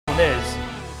is,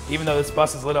 even though this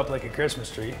bus is lit up like a Christmas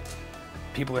tree,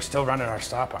 people are still running our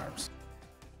stop arms.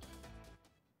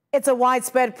 It's a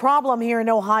widespread problem here in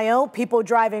Ohio. People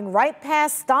driving right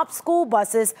past stop school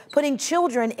buses, putting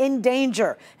children in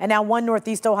danger. And now one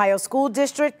Northeast Ohio school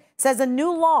district says a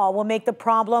new law will make the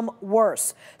problem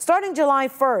worse. Starting July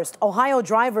 1st, Ohio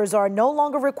drivers are no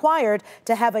longer required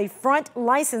to have a front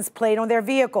license plate on their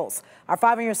vehicles. Our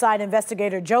 5 on Your Side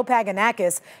investigator Joe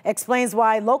Paganakis explains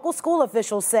why local school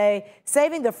officials say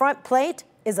saving the front plate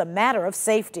is a matter of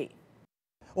safety.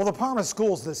 Well, the Parma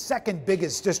School's the second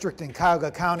biggest district in Cuyahoga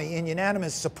County in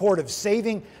unanimous support of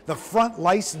saving the front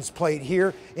license plate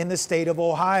here in the state of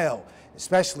Ohio,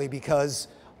 especially because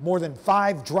more than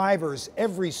 5 drivers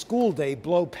every school day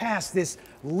blow past this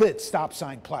lit stop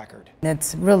sign placard.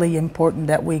 It's really important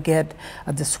that we get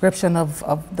a description of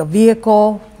the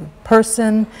vehicle,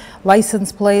 person,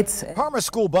 license plates. Parma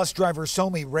School bus driver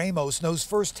Somi Ramos knows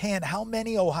firsthand how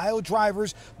many Ohio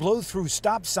drivers blow through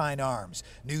stop sign arms.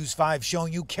 News 5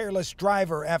 showing you careless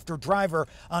driver after driver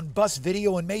on bus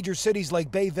video in major cities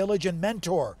like Bay Village and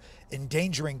Mentor,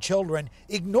 endangering children,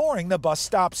 ignoring the bus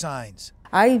stop signs.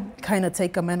 I kind of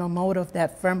take a mental note of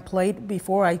that front plate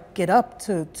before I get up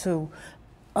to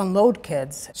unload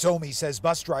kids. Somi says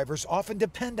bus drivers often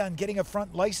depend on getting a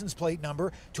front license plate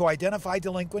number to identify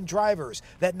delinquent drivers,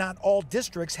 that not all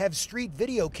districts have street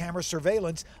video camera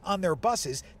surveillance on their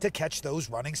buses to catch those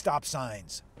running stop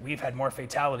signs. We've had more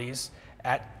fatalities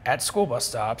at school bus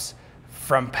stops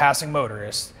from passing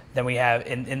motorists than we have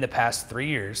in the past 3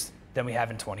 years than we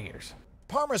have in 20 years.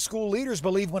 Parma School leaders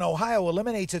believe when Ohio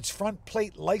eliminates its front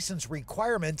plate license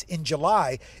requirement in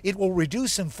July, it will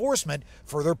reduce enforcement,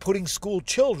 further putting school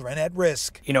children at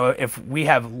risk. You know, if we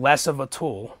have less of a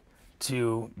tool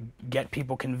to get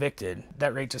people convicted,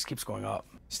 that rate just keeps going up.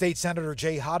 State Senator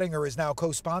Jay Hottinger is now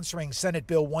co-sponsoring Senate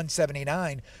Bill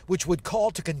 179, which would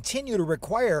call to continue to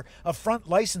require a front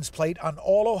license plate on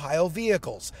all Ohio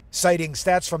vehicles, citing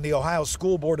stats from the Ohio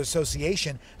School Board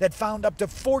Association that found up to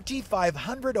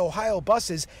 4,500 Ohio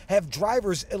buses have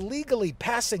drivers illegally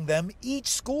passing them each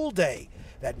school day.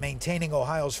 That maintaining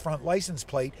Ohio's front license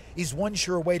plate is one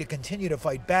sure way to continue to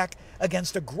fight back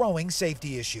against a growing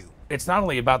safety issue. It's not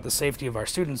only about the safety of our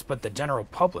students, but the general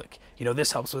public. You know,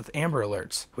 this helps with Amber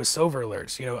Alerts, with Silver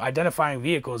Alerts. You know, identifying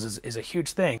vehicles is a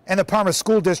huge thing. And the Parma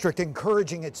School District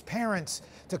encouraging its parents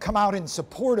to come out in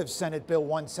support of Senate Bill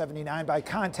 179 by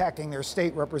contacting their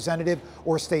state representative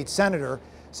or state senator.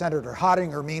 Senator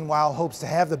Hottinger, meanwhile, hopes to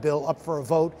have the bill up for a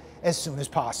vote as soon as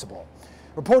possible.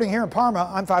 Reporting here in Parma,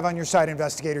 I'm 5 on Your Side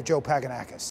investigator Joe Paganakis.